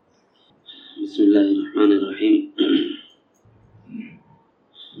بسم اللہ الرحمن الرحیم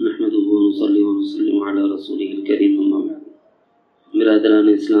نحمده ونصلي ونسلم علی رسولہ الکریم اما بعد۔ برادران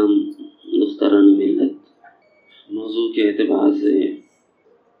اسلام، دختران ملت، موضوع کے اعتبار سے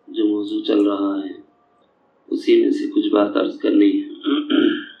جو موضوع چل رہا ہے اسی میں سے کچھ بات عرض کرنی ہے۔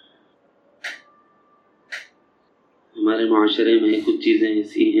 ہمارے معاشرے میں کچھ چیزیں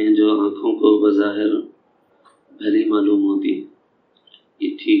ایسی ہیں جو آنکھوں کو بظاہر بھلی معلوم ہوتی ہیں،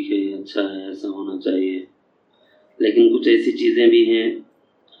 یہ ٹھیک ہے، یہ اچھا ہے، ایسا ہونا چاہیے، لیکن کچھ ایسی چیزیں بھی ہیں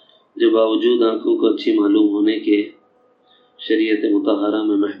جو باوجود آنکھوں کو اچھی معلوم ہونے کے شریعت مطہرہ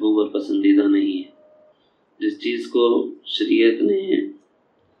میں محبوب اور پسندیدہ نہیں ہے۔ جس چیز کو شریعت نے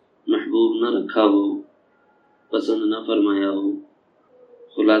محبوب نہ رکھا ہو، پسند نہ فرمایا ہو،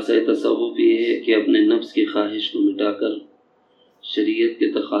 خلاصہ تصوف یہ ہے کہ اپنے نفس کی خواہش کو مٹا کر شریعت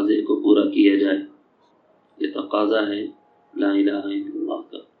کے تقاضے کو پورا کیا جائے۔ یہ تقاضا ہے لا الہ الا اللہ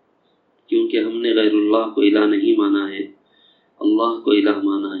کا، کیونکہ ہم نے غیر اللہ کو الہ نہیں مانا ہے، اللہ کو الہ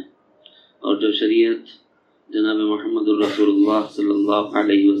مانا ہے، اور جو شریعت جناب محمد الرسول اللہ صلی اللہ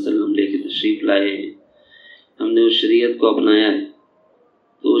علیہ وسلم لے کے تشریف لائے ہیں، ہم نے اس شریعت کو اپنایا ہے،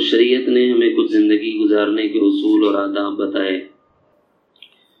 تو اس شریعت نے ہمیں کچھ زندگی گزارنے کے اصول اور آداب بتائے۔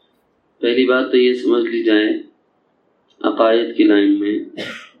 پہلی بات تو یہ سمجھ لی جائے عقائد کی لائن میں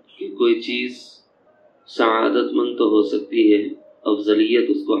کہ کوئی چیز سعادت مند تو ہو سکتی ہے، افضلیت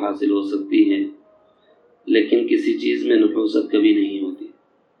اس کو حاصل ہو سکتی ہے، لیکن کسی چیز میں نحوست کبھی نہیں ہوتی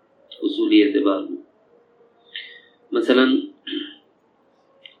اصولی اعتبار میں۔ مثلا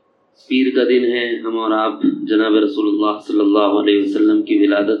پیر کا دن ہے، ہم اور آپ جناب رسول اللہ صلی اللہ علیہ وسلم کی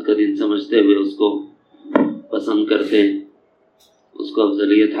ولادت کا دن سمجھتے ہوئے اس کو پسند کرتے ہیں، اس کو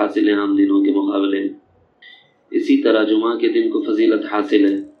افضلیت حاصل ہے عام دنوں کے مقابلے میں۔ اسی طرح جمعہ کے دن کو فضیلت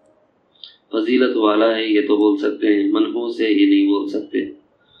حاصل ہے، فضیلت والا ہے یہ تو بول سکتے ہیں، منحوس ہے یہ نہیں بول سکتے،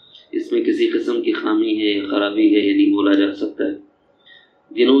 اس میں کسی قسم کی خامی ہے یا خرابی ہے یہ نہیں بولا جا سکتا ہے۔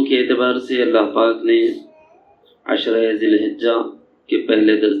 دنوں کے اعتبار سے اللہ پاک نے عشرہ ذی الحجہ کے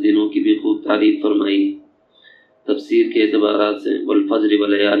پہلے 10 دنوں کی بھی خوب تعریف فرمائی۔ تفسیر کے اعتبارات سے والفجر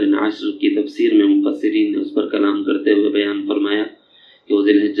ولیال عشر کی تفسیر میں مفسرین نے اس پر کلام کرتے ہوئے بیان فرمایا کہ وہ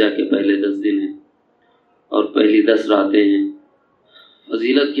ذی الحجہ کے پہلے 10 دن ہیں اور پہلی 10 راتیں ہیں۔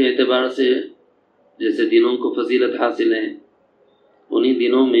 فضیلت کے اعتبار سے جیسے دنوں کو فضیلت حاصل ہے، انہی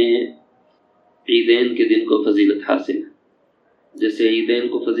دنوں میں عیدین کے دن کو فضیلت حاصل ہے۔ جیسے عیدین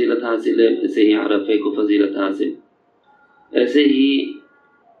کو فضیلت حاصل ہے، ایسے ہی عرفے کو فضیلت حاصل، ایسے ہی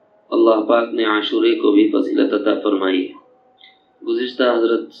اللہ پاک نے عاشورے کو بھی فضیلت عطا فرمائی ہے۔ گزشتہ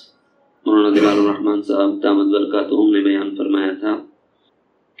حضرت مولانا رحمان صاحب دامت برکاتہم نے بیان فرمایا تھا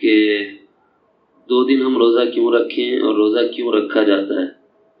کہ 2 دن ہم روزہ کیوں رکھیں اور روزہ کیوں رکھا جاتا ہے،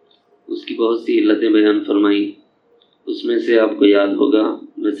 اس کی بہت سی علتیں بیان فرمائیں۔ اس میں سے آپ کو یاد ہوگا،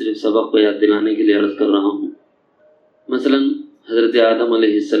 میں صرف سبق کو یاد دلانے کے لیے عرض کر رہا ہوں۔ مثلا حضرت آدم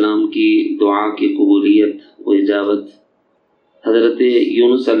علیہ السلام کی دعا کی قبولیت و اجابت، حضرت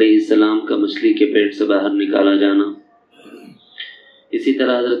یونس علیہ السلام کا مچھلی کے پیٹ سے باہر نکالا جانا، اسی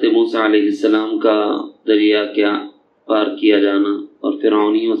طرح حضرت موسیٰ علیہ السلام کا دریا کیا پار کیا جانا اور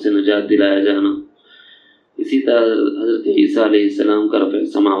فرعونیوں سے نجات دلایا جانا، اسی طرح حضرت عیسیٰ علیہ السلام کا رفع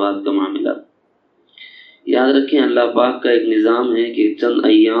سماوات کا معاملہ۔ یاد رکھیں اللہ پاک کا ایک نظام ہے کہ چند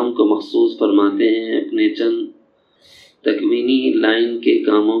ایام کو مخصوص فرماتے ہیں اپنے چند تکوینی لائن کے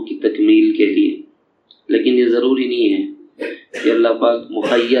کاموں کی تکمیل کے لیے، لیکن یہ ضروری نہیں ہے کہ اللہ پاک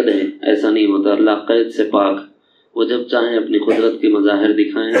مقید ہے، ایسا نہیں ہوتا، اللہ قید سے پاک، وہ جب چاہیں اپنی قدرت کے مظاہر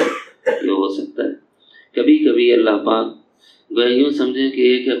دکھائیں یہ ہو سکتا ہے۔ کبھی کبھی اللہ پاک گویا یوں سمجھیں کہ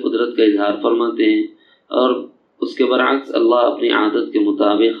ایک ہے قدرت کا اظہار فرماتے ہیں، اور اس کے برعکس اللہ اپنی عادت کے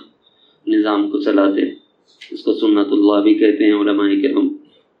مطابق نظام کو چلاتے ہیں، اس کو سنت اللہ بھی کہتے ہیں علماء کرام۔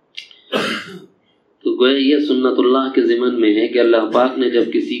 تو گویا یہ سنت اللہ کے ضمن میں ہے کہ اللہ پاک نے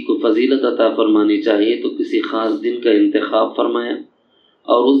جب کسی کو فضیلت عطا فرمانی چاہیے تو کسی خاص دن کا انتخاب فرمایا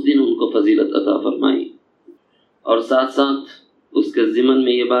اور اس دن ان کو فضیلت عطا فرمائی، اور ساتھ ساتھ اس کے ضمن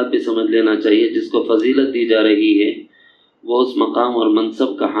میں یہ بات بھی سمجھ لینا چاہیے جس کو فضیلت دی جا رہی ہے وہ اس مقام اور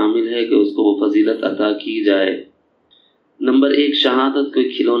منصب کا حامل ہے کہ اس کو وہ فضیلت عطا کی جائے۔ نمبر 1، شہادت کوئی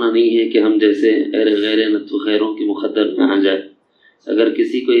کھلونا نہیں ہے کہ ہم جیسے غیر نتو خیروں کی مقدر میں آ جائے۔ اگر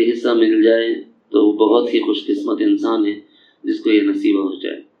کسی کو یہ حصہ مل جائے تو وہ بہت ہی خوش قسمت انسان ہے جس کو یہ نصیب ہو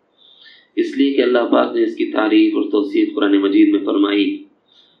جائے، اس لیے کہ اللہ پاک نے اس کی تعریف اور توصیف قرآن مجید میں فرمائی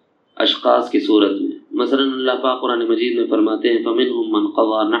اشخاص کی صورت میں۔ مثلا اللہ پاک قرآن مجید میں فرماتے ہیں فَمِنْهُمْ مَنْ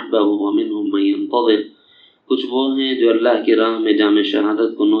قَضَى نَحْبَهُ وَمِنْهُمْ مَنْ يَنْتَظِرُ، کچھ وہ ہیں جو اللہ کی راہ میں جام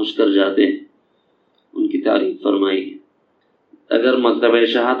شہادت کو نوش کر جاتے ہیں، ان کی تعریف فرمائی۔ اگر مرتبہ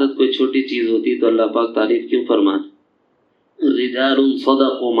شہادت کوئی چھوٹی چیز ہوتی تو اللہ پاک تعریف کیوں فرماتے؟ रिजालुन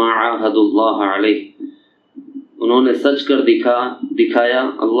सदक़ू मा आहदुल्लाह अलैह, उन्होंने सच कर दिखाया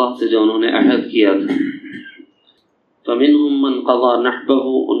अल्लाह से जो उन्होंने अहद किया था। फमिनहुम मन क़ज़ा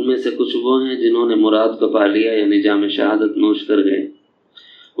नहबहु, उनमें से कुछ वो हैं जिन्होंने मुराद को पा लिया यानी जाम शहादत नोश कर गए।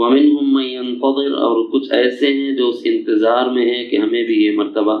 वमिनहुम मन यंतज़िर, और कुछ ऐसे हैं जो उस इंतज़ार में हैं कि हमें भी ये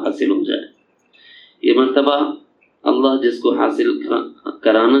मर्तबा हासिल हो जाए। ये मर्तबा अल्लाह जिसको हासिल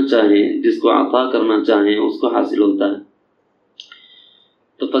कराना चाहें, जिसको अता करना चाहें, उसको हासिल होता है।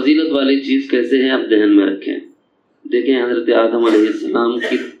 तो फजीलत वाली चीज़ कैसे है आप ध्यान में रखें। देखें हज़रत आदम अलैहिस्सलाम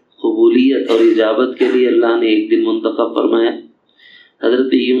की कबूलियत और इजाबत के लिए अल्लाह ने एक दिन मुंतखब फरमाया।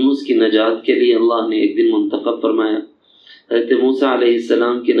 हज़रत यूनुस की नजात के लिए अल्लाह ने एक दिन मुंतखब फरमाया। हज़रत मूसा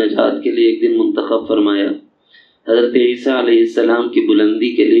अलैहिस्सलाम की नजात के लिए एक दिन मुंतखब फरमाया। हज़रत ईसा अलैहिस्सलाम की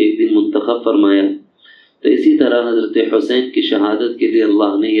बुलंदी के लिए एक दिन मुंतखब फरमाया। तो इसी तरह हज़रत हुसैन की शहादत के लिए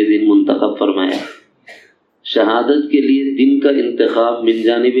अल्लाह ने ये दिन मुंतखब फरमाया। शहादत के लिए दिन का इंतखाब मिन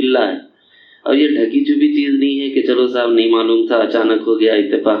जानिबिल्लाह है, और ये ढकी छुपी चीज़ नहीं है कि चलो साहब नहीं मालूम था अचानक हो गया,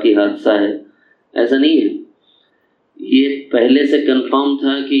 इत्तेफाकी हादसा है, ऐसा नहीं है। ये पहले से कंफर्म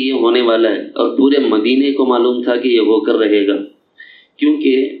था कि ये होने वाला है, और पूरे मदीने को मालूम था कि ये होकर रहेगा।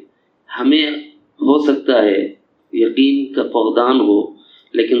 क्योंकि हमें हो सकता है यकीन का फक़दान हो,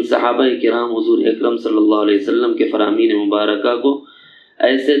 लेकिन सहाबा किराम हुज़ूर अकरम सल्लल्लाहु अलैहि वसल्लम के फरामीन मुबारका को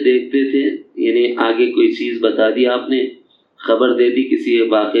ऐसे देखते थे, यानी आगे कोई चीज़ बता दी आपने, खबर दे दी किसी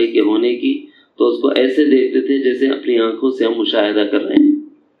वाक़े के होने की, तो उसको ऐसे देखते थे जैसे अपनी आंखों से हम मुशाहिदा कर रहे हैं।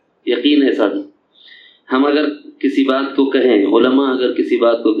 यकीन ऐसा था। हम अगर किसी बात को कहें, उलमा अगर किसी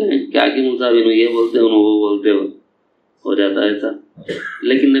बात को कहें क्या कि मुसाविर ये बोलते हो वो बोलते हो जाता है ऐसा।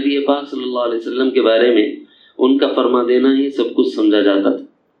 लेकिन नबी पाक सल्लल्लाहु अलैहि वसल्लम के बारे में उनका फरमा देना ही सब कुछ समझा जाता था।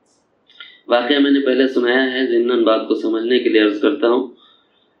 वाक़या मैंने पहले सुनाया है, ज़िम्नन बात को समझने के लिए अर्ज़ करता हूँ।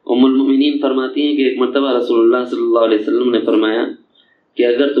 उम्मुल मोमिनीन फरमाती हैं कि एक मरतबा रसूलुल्लाह सल्लल्लाहु अलैहि वसल्लम ने फरमाया कि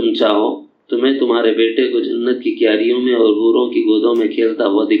अगर तुम चाहो तो मैं तुम्हारे बेटे को जन्नत की क्यारियों में और हूरों की गोदों में खेलता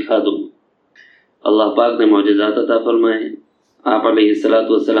हुआ दिखा दूँ। अल्लाह पाक ने मौजज़ात अता फरमाए। आप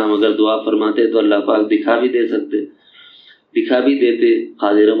अलैहिस्सलातु वस्सलाम अगर दुआ फरमाते तो अल्लाह पाक दिखा भी दे सकते, दिखा भी देते।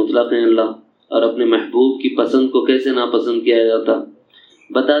 क़ादिर मुतलक़ हैं अल्लाह, और अपने महबूब की पसंद को कैसे नापसंद किया जाता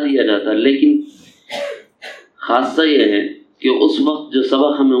बता दिया जाता। लेकिन ख़ासा ये है कि उस वक्त जो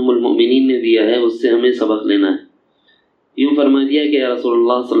सबक हमें उम्मुल मोमिनीन ने दिया है उससे हमें सबक लेना है। यूँ फरमा दिया कि या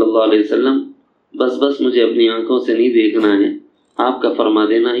रसूलुल्लाह सल्लल्लाहु अलैहि वसल्लम, बस मुझे अपनी आंखों से नहीं देखना है, आपका फरमा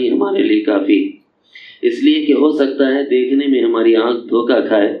देना ही हमारे लिए काफ़ी। इसलिए कि हो सकता है देखने में हमारी आंख धोखा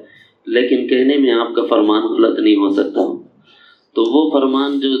खाए, लेकिन कहने में आपका फरमान गलत नहीं हो सकता। तो वो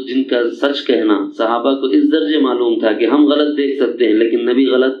फरमान जो जिनका सच कहना सहाबा को इस दर्जे मालूम था कि हम गलत देख सकते हैं लेकिन नबी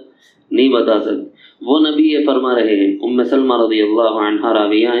गलत नहीं बता सकते, वो नबी ये फरमा रहे हैं। उम्मे सलमा रज़ियल्लाहु अन्हा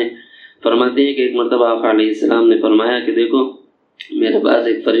राविया हैं, फरमाते हैं कि एक मरतबा आप अलैहिस्सलाम ने फरमाया कि देखो मेरे पास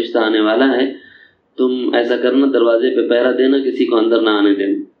एक फ़रिश्ता आने वाला है, तुम ऐसा करना दरवाजे पे पहरा देना, किसी को अंदर ना आने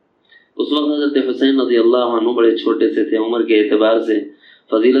देना। उस वक्त हज़रत हुसैन रज़ियल्लाहु अन्हु बड़े छोटे से थे, उम्र के एतबार से,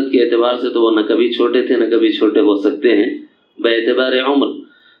 फजीलत के एतबार से तो वो न कभी छोटे थे न कभी छोटे हो सकते हैं। बेएतबार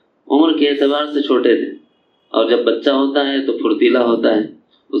उम्र के एतबार से छोटे थे, और जब बच्चा होता है तो फुर्तीला होता है,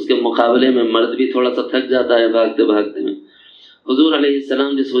 उसके मुकाबले में मर्द भी थोड़ा सा थक जाता है भागते भागते में। हुजूर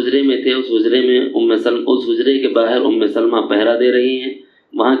अलैहिस्सलाम जिस हुजरे में थे उस हुजरे में उस हुजरे के बाहर उम्मे सलमा पहरा दे रही हैं,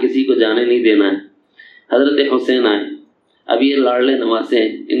 वहाँ किसी को जाने नहीं देना है। हज़रत हुसैन आए, अब ये लाडले नवासे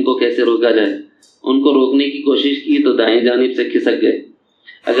हैं, इनको कैसे रोका जाए। उनको रोकने की कोशिश की तो दाएं जानिब से खिसक गए,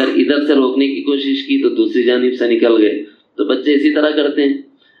 अगर इधर से रोकने की कोशिश की तो दूसरी जानिब से निकल गए। तो बच्चे इसी तरह करते हैं,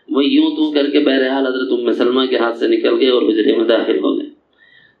 वो यूं तू करके बहरहाल हज़रत उम्मे सलमा के हाथ से निकल गए और हुजरे में दाखिल हो गए।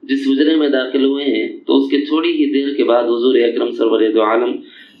 जिस हुजरे में दाखिल हुए हैं तो उसके थोड़ी ही देर के बाद हुजूर अकरम सरवर दो आलम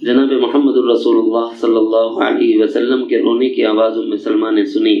जनाब मोहम्मद रसूलुल्लाह सल्लल्लाहु अलैहि वसल्लम के रोने की आवाज़ उम्मे सलमा ने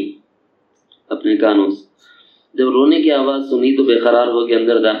सुनी अपने कानों से। जब रोने की आवाज़ सुनी तो बेकरार होकर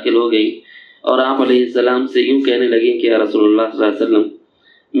अंदर दाखिल हो गई और आप अलैहिस्सलाम से यूँ कहने लगे कि या रसूलुल्लाह सल्लल्लाहु अलैहि वसल्लम,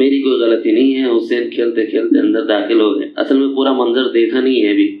 मेरी कोई गलती नहीं है। हुसैन खेलते खेलते अंदर दाखिल हो गए। असल में पूरा मंजर देखा नहीं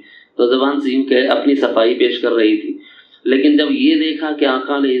है अभी, तो ज़बान से यूँ कह अपनी सफाई पेश कर रही थी। लेकिन जब ये देखा कि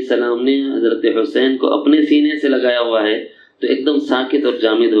आका अलैहिस्सलाम ने हज़रत हुसैन को अपने सीने से लगाया हुआ है तो एकदम साकित और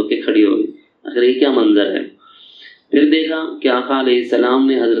जामिद होकर खड़ी हो गई। आखिर ये क्या मंजर है। फिर देखा कि आका अलैहिस्सलाम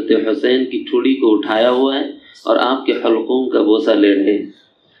ने हज़रत हुसैन की ठोड़ी को उठाया हुआ है और आपके हलकों का बोसा ले रहे हैं।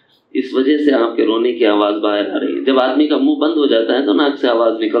 इस वजह से आपके रोने की आवाज़ बाहर आ रही है। जब आदमी का मुंह बंद हो जाता है तो नाक से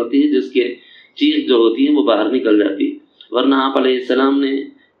आवाज़ निकलती है, जिसके चीख जो होती है वो बाहर निकल जाती है। वरना आप अलैहिस्सलाम ने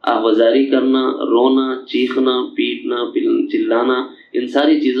आवाज़ारी करना, रोना, चीखना, पीटना, चिल्लाना, इन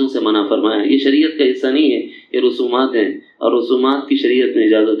सारी चीज़ों से मना फरमाया। ये शरीयत का हिस्सा नहीं है, ये रसूमात हैं और रसूमात की शरीयत में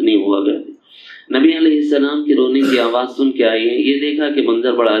इजाज़त नहीं हुआ करती। نبی علیہ السلام کی رونے کی آواز سن کے آئی ہیں، یہ دیکھا کہ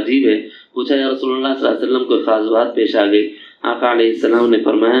منظر بڑا عجیب ہے، پوچھا یا رسول اللہ صلی اللہ علیہ وسلم کوئی خاص بات پیش آ گئی؟ آقا علیہ السلام نے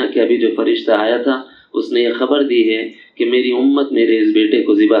فرمایا کہ ابھی جو فرشتہ آیا تھا اس نے یہ خبر دی ہے کہ میری امت میرے اس بیٹے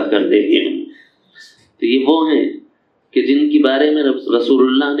کو ذبح کر دے گی۔ تو یہ وہ ہیں کہ جن کے بارے میں رسول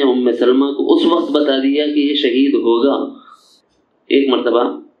اللہ نے ام سلمہ کو اس وقت بتا دیا کہ یہ شہید ہوگا۔ ایک مرتبہ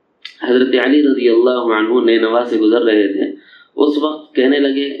حضرت علی رضی اللہ عنہ نینوا سے گزر رہے تھے، اس وقت کہنے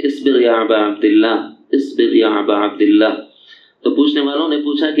لگے اصبر یا ابا عبداللہ، اصبر یا ابا عبداللہ۔ تو پوچھنے والوں نے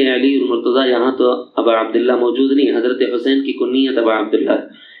پوچھا کہ علی المرتضیٰ یہاں تو ابا عبداللہ موجود نہیں، حضرت حسین کی کنیت ابا عبداللہ،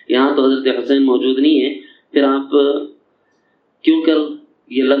 یہاں تو حضرت حسین موجود نہیں ہے، پھر آپ کیوں کر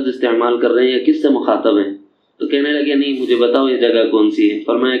یہ لفظ استعمال کر رہے ہیں یا کس سے مخاطب ہیں؟ تو کہنے لگے نہیں مجھے بتاؤ یہ جگہ کون سی ہے۔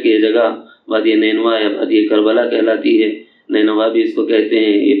 فرمایا کہ یہ جگہ وادی نینوا یا وادی کربلا کہلاتی ہے، نینوا بھی اس کو کہتے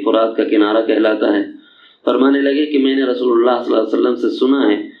ہیں، یہ فرات کا کنارہ کہلاتا ہے۔ فرمانے لگے کہ میں نے رسول اللہ صلی اللہ علیہ وسلم سے سنا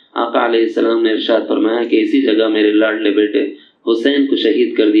ہے، آقا علیہ السلام نے ارشاد فرمایا کہ اسی جگہ میرے لاڈلے بیٹے حسین کو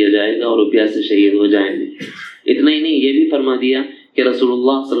شہید کر دیا جائے گا اور وہ پیاسے شہید ہو جائیں گے۔ اتنا ہی نہیں، یہ بھی فرما دیا کہ رسول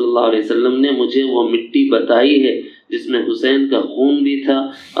اللہ صلی اللہ علیہ وسلم نے مجھے وہ مٹی بتائی ہے جس میں حسین کا خون بھی تھا،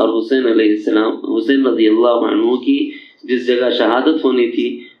 اور حسین علیہ السلام، حسین رضی اللہ عنہ کی جس جگہ شہادت ہونی تھی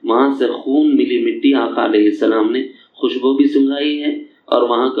وہاں سے خون ملی مٹی آقا علیہ السلام نے خوشبو بھی سنگھائی ہے اور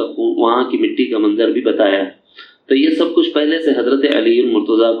وہاں کی مٹی کا منظر بھی بتایا ہے۔ تو یہ سب کچھ پہلے سے حضرت علی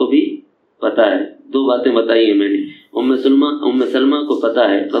المرتضیٰ کو بھی پتہ ہے۔ دو باتیں بتائی ہیں میں نے، ام سلمہ کو پتہ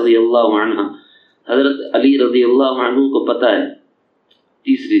ہے رضی اللہ عنہ، حضرت علی رضی اللہ عنہ کو پتہ ہے۔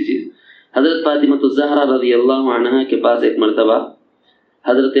 تیسری چیز، حضرت فاطمہ الزہرا رضی اللہ عنہ کے پاس ایک مرتبہ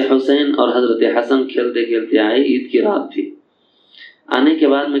حضرت حسین اور حضرت حسن کھیلتے کھیلتے آئے، عید کی رات تھی۔ آنے کے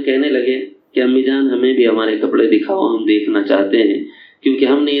بعد میں کہنے لگے کہ امی جان ہمیں بھی ہمارے کپڑے دکھاؤ، ہم دیکھنا چاہتے ہیں، کیونکہ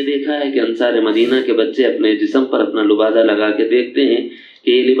ہم نے یہ دیکھا ہے کہ انصار مدینہ کے بچے اپنے جسم پر اپنا لبادہ لگا کے دیکھتے ہیں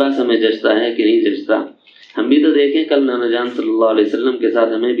کہ یہ لباس ہمیں جچتا ہے کہ نہیں جچتا۔ ہم بھی تو دیکھیں، کل نانا جان صلی اللہ علیہ وسلم کے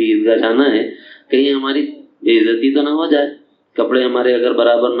ساتھ ہمیں بھی عیدگاہ جانا ہے، کہیں ہماری بے عزتی تو نہ ہو جائے، کپڑے ہمارے اگر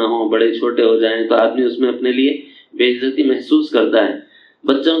برابر نہ ہوں، بڑے چھوٹے ہو جائیں تو آدمی اس میں اپنے لیے بے عزتی محسوس کرتا ہے۔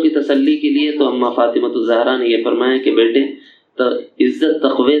 بچوں کی تسلی کے لیے تو اماں فاطمہ الزہرا نے یہ فرمایا کہ بیٹے عزت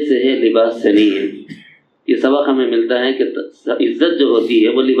تقوی سے ہے، لباس سے نہیں ہے۔ یہ سبق ہمیں ملتا ہے کہ عزت جو ہوتی ہے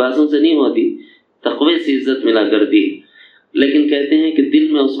وہ لباسوں سے نہیں ہوتی، تقوی سے عزت ملا کرتی ہے۔ لیکن کہتے ہیں کہ دل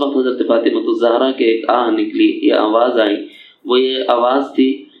میں اس وقت حضرت فاطمہ الزہرا کے ایک آہ نکلی، یہ آواز آئی، وہ یہ آواز تھی،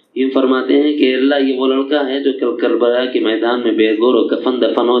 یہ فرماتے ہیں کہ اللہ یہ وہ لڑکا ہے جو کربلا کے میدان میں بے گور و کفن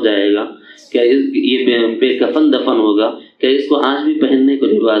دفن ہو جائے گا، کیا یہ بے کفن دفن ہوگا، کیا اس کو آج بھی پہننے کو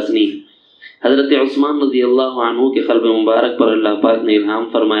لباس نہیں؟ حضرت عثمان رضی اللہ عنہ کے قلب مبارک پر اللہ پاک نے الہام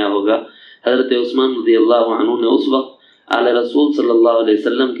فرمایا ہوگا۔ حضرت عثمان رضی اللہ عنہ نے اس وقت آل رسول صلی اللہ علیہ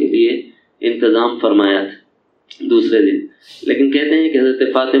وسلم کے لیے انتظام فرمایا تھا دوسرے دن، لیکن کہتے ہیں کہ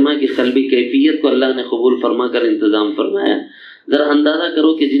حضرت فاطمہ کی قلبی کیفیت کو اللہ نے قبول فرما کر انتظام فرمایا۔ ذرا اندازہ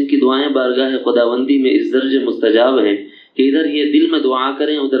کرو کہ جن کی دعائیں بارگاہ خداوندی میں اس درجے مستجاب ہیں کہ ادھر یہ دل میں دعا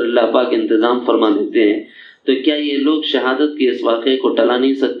کریں ادھر اللہ پاک انتظام فرما دیتے ہیں، تو کیا یہ لوگ شہادت کے اس واقعے کو ٹلا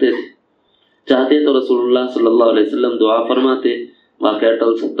نہیں سکتے تھے؟ چاہتے تو رسول اللہ صلی اللہ علیہ وسلم دعا فرماتے، واقعہ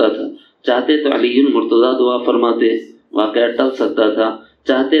ٹل سکتا تھا، چاہتے تو علی المرتضیٰ دعا فرماتے، واقعہ ٹل سکتا تھا،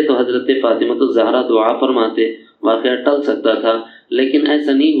 چاہتے تو حضرت فاطمہ الزہرا دعا فرماتے، واقعہ ٹل سکتا تھا، لیکن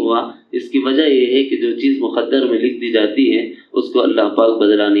ایسا نہیں ہوا۔ اس کی وجہ یہ ہے کہ جو چیز مقدر میں لکھ دی جاتی ہے اس کو اللہ پاک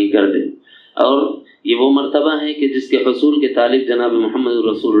بدلا نہیں کرتے، اور یہ وہ مرتبہ ہے کہ جس کے حصول کے طالب جناب محمد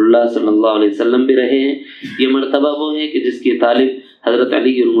رسول اللہ صلی اللہ علیہ وسلم بھی رہے ہیں۔ یہ مرتبہ وہ ہے کہ جس کی طالب حضرت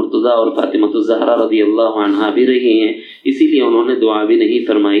علی المرتضیٰ اور فاطمہ الزہرا رضی اللہ عنہا بھی رہی ہیں، اسی لیے انہوں نے دعا بھی نہیں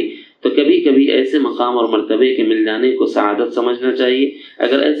فرمائی۔ تو کبھی کبھی ایسے مقام اور مرتبے کے مل جانے کو سعادت سمجھنا چاہیے،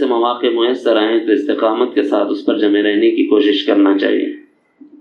 اگر ایسے مواقع میسر آئیں تو استقامت کے ساتھ اس پر جمے رہنے کی کوشش کرنا چاہیے۔